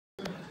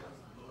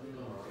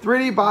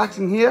3D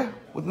boxing here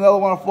with another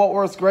one of Fort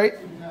Worth's great,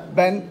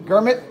 Ben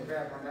Gurment.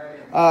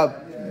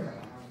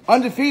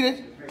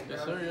 Undefeated.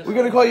 Yes, sir. Yes, We're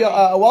going to call you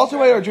a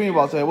welterweight or a junior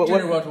welterweight?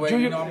 Junior welterweight.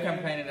 You know, I'm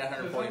campaigning at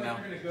 140 now.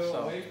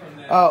 So.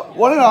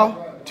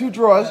 1-0, 2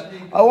 draws.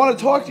 I want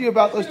to talk to you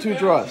about those 2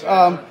 draws.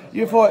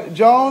 You fought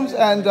Jones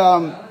and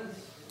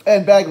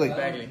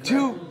Bagley.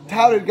 2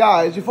 touted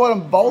guys. You fought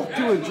them both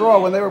to a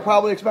draw when they were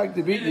probably expected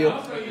to beat you.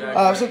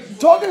 So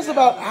talk to us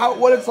about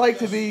what it's like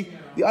to be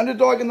the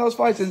underdog in those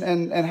fights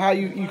and how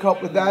you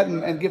cope with that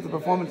and give the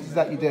performances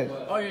that you did.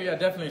 Oh, yeah,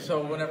 definitely.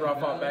 So whenever I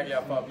fought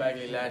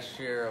Bagley last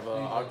year of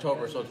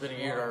October, so it's been a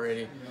year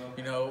already.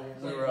 You know,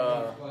 we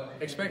were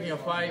expecting a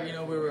fight. You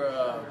know, we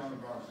were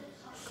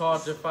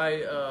called to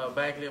fight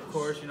Bagley, of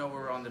course. You know, we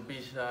were on the B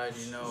side,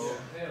 you know,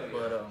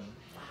 but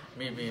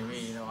me being me,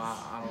 you know,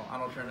 I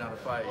don't turn down a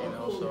fight, you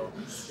know.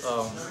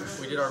 So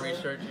we did our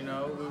research, you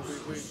know.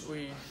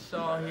 We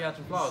saw he had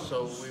some flaws,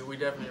 so we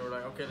definitely were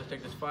like, okay, let's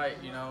take this fight,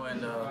 you know.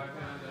 And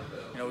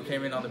you know, we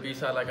came in on the B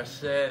side, like I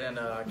said, and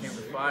I came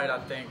to fight. I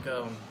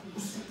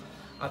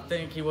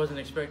think he wasn't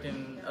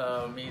expecting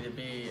me to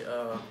be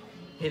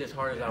hit as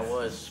hard as I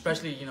was,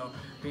 especially, you know,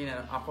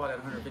 I fought at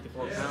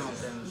 154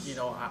 pounds, and, you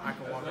know, I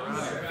can walk around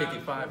at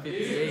 55,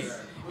 58,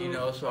 you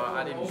know, so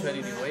I didn't cut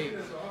any weight.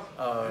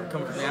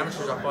 Coming from the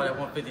amateurs, I fought at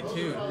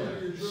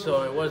 152,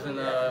 so it wasn't,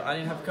 I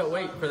didn't have to cut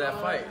weight for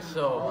that fight.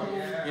 So,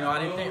 you know, I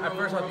didn't think, at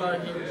first I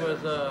thought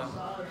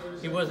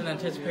he wasn't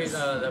anticipating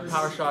the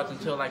power shots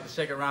until like the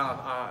second round.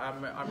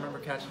 I remember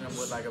catching him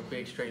with like a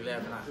big straight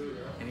left,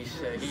 and he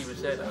even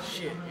said like,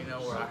 shit, you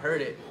know, where I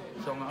heard it.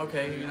 So I'm like,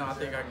 okay, you know, I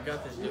think I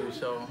got this dude.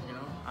 So, you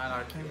know, and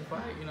I came to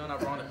fight, you know, and I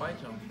brought the fight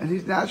to him. And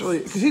he's naturally,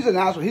 because he's a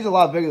natural, he's a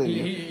lot bigger than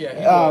you.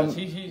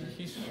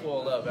 He's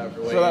swole up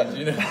after weigh-ins,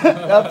 you know.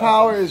 That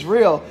power is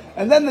real.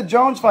 And then the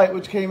Jones fight,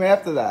 which came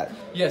after that.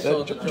 Yes, yeah,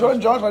 so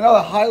Jordan Jones,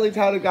 another highly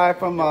touted guy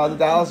from the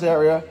Dallas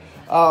area.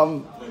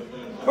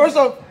 First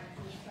off,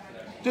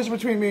 just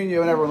between me and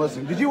you and everyone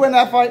listening, did you win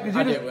that fight?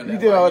 I did win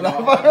that fight. Win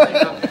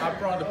that fight. I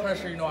brought the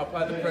pressure, you know, I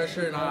applied the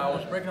pressure, and I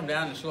was breaking him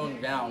down and slowing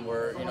him down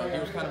where, you know, he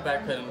was kind of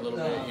backpedaling a little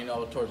bit, you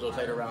know, towards those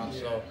later rounds.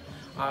 So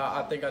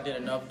I think I did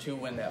enough to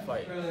win that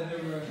fight.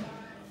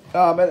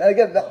 And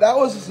again, that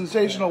was a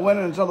sensational win,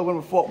 and it's another win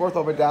with Fort Worth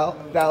over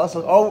Dallas.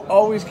 So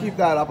always keep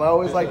that up. I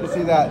always like to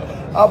see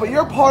that. But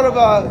you're part of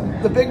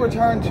the big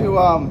return to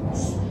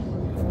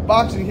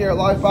boxing here,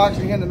 live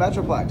boxing here in the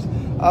Metroplex.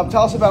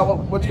 Tell us about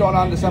what's going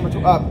on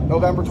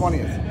November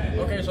 20th.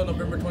 Okay, so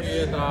November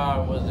 20th, I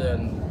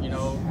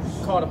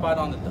was called to fight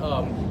on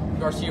the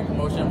Garcia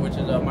promotion, which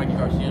is Mikey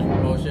Garcia's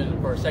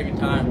promotion, for a second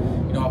time.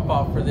 You know, I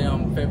fought for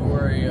them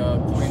February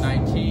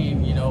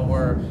 2019. You know,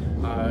 where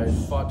I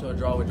fought to a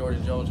draw with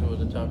Jordan Jones, who was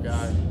a tough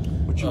guy.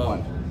 Which you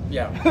won.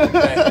 Yeah,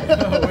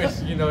 exactly. Which,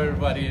 you know,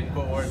 everybody in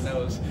Fort Worth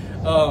knows.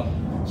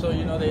 So,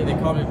 you know, they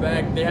called me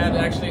back. They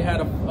actually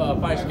had a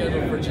fight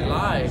scheduled for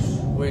July,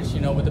 which, you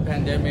know, with the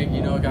pandemic,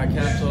 you know, it got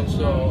canceled.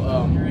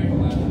 So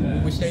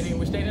we stayed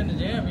in the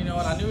gym, you know,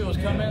 and I knew it was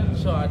coming,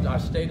 so I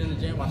stayed in the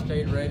gym. I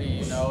stayed ready,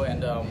 you know,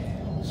 and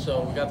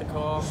so we got the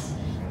call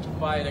to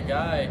fight a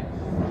guy,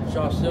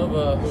 Shaw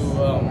Silva,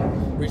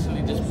 who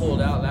recently just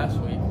pulled out last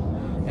week,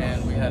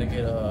 and we had to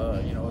get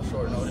a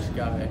short notice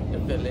guy to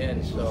fill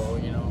in. So,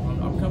 you know,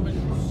 I'm coming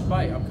to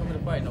fight. I'm coming to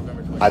fight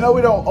November 20th. I know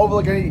we don't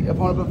overlook any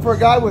opponent, but for a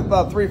guy with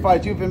 3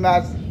 fights, you've been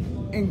matched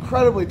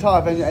incredibly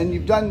tough, and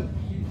you've done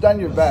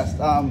your best.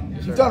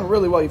 Yes, you've done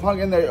really well. You've hung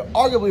in there.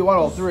 Arguably won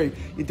all 3.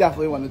 You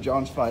definitely won the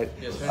Jones fight.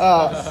 Yes,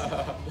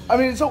 sir. I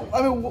mean,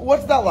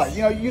 what's that like?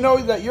 You know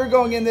that you're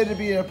going in there to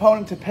be an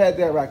opponent to pad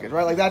their record,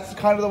 right? Like, that's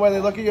kind of the way they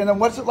look at you. And then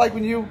what's it like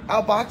when you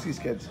outbox these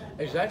kids?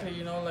 Exactly.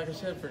 You know, like I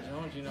said, for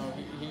Jones, you know,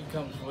 he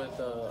comes with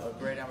a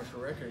great amateur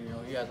record. You know,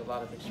 he has a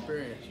lot of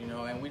experience. You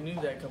know, and we knew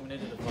that coming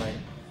into the fight.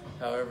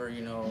 However,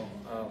 you know,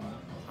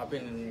 I've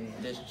been in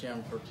this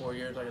gym for 4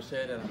 years, like I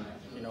said, and,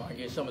 you know, I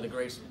get some of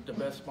the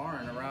best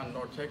sparring around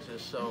North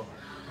Texas. So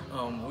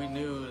we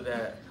knew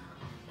that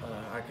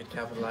I could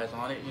capitalize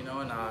on it, you know,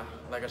 and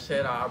like I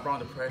said, I brought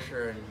the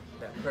pressure, and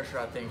that pressure,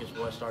 I think, is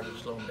what started to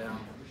slow him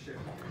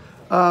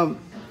down.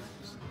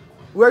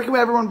 Where can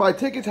everyone buy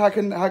tickets? How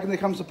can they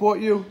come support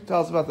you? Tell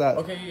us about that.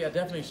 Okay, yeah,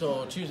 definitely.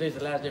 So Tuesday's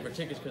the last day for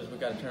tickets because we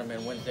got a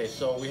tournament Wednesday.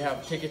 So we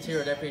have tickets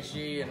here at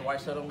FHG in White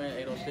Settlement,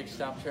 806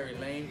 South Cherry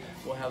Lane.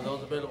 We'll have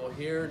those available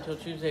here until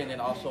Tuesday, and then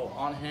also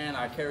on hand,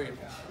 I carry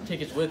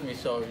tickets with me.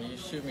 So you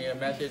shoot me a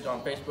message on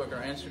Facebook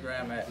or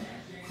Instagram at.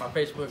 My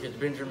Facebook is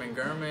Benjamin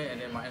Gurment, and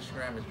then my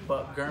Instagram is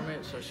Buck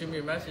Gurment. So shoot me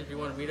a message if you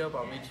want to meet up.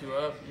 I'll meet you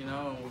up, you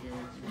know, and we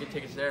can get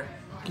tickets there.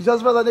 Can you tell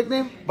us about that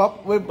nickname?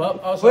 Bup? Where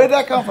did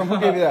that come from? Who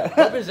gave you that?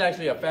 Bup is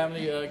actually a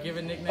family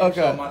given nickname.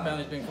 Okay. So my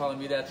family's been calling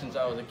me that since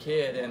I was a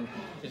kid, and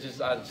I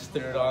just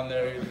threw it on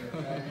there.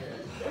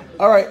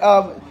 All right.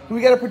 Can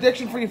we get a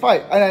prediction for your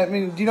fight? I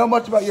mean, do you know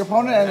much about your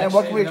opponent, and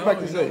what can we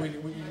expect to see?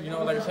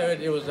 know, like I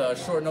said, it was a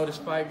short notice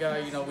fight guy.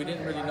 You know, we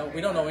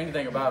don't know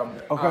anything about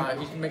him. Okay.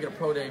 He's making a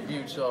pro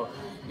debut, so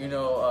you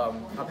know,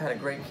 I've had a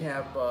great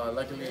camp.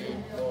 Luckily,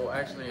 well,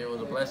 actually, it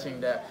was a blessing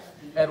that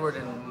Edward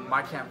and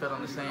my camp fell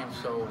on the same.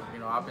 So you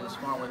know, I've been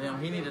sparring with him.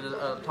 He needed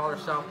a taller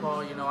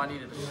southpaw. You know, I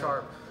needed a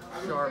sharp,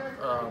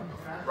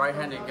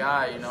 right-handed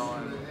guy. You know,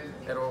 and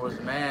Edward was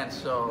the man.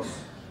 So.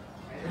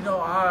 You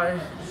know, I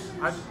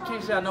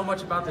can't say I know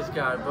much about this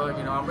guy, but,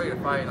 you know, I'm ready to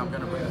fight, and I'm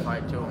going to bring the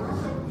fight to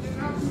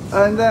him.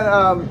 And then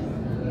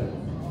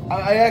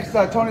I asked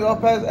Tony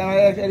Lopez and I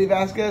asked Eddie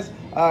Vasquez,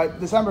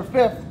 December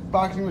 5th,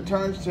 boxing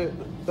returns to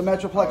the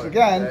Metroplex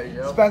again.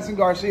 Spence and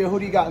Garcia, who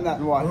do you got in that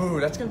and why? Ooh,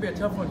 that's going to be a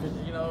tough one because,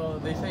 you know,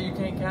 they say you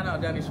can't count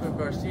out Danny Swift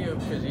Garcia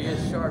because he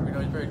is sharp. You know,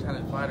 he's a very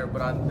talented fighter,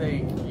 but I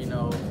think, you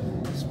know,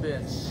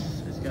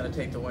 Spence is going to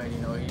take the win.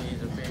 You know,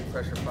 he's a big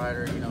pressure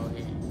fighter. You know,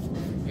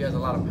 he has a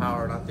lot of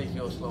power, and I think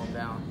he'll slow him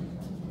down.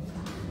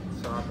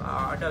 So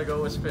I got to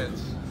go with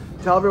Spence.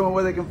 Tell everyone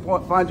where they can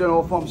find you on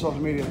all forms of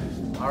social media.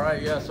 All right,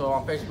 yeah, so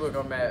on Facebook,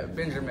 I'm at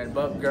Benjamin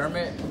Buck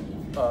Gurment.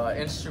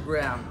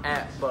 Instagram,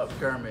 at Buck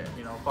Gurment.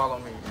 You know, follow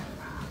me.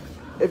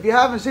 If you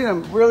haven't seen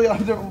him, really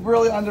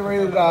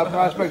underrated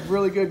prospect,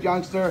 really good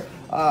youngster.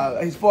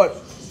 He's fought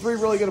 3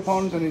 really good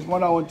opponents, and he's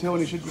 1-0-2, and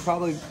he should be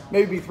probably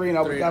maybe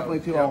 3-0, but definitely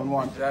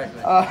 2-0-1.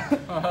 Exactly.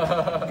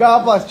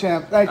 God bless,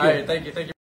 champ. Thank you. All right, thank you.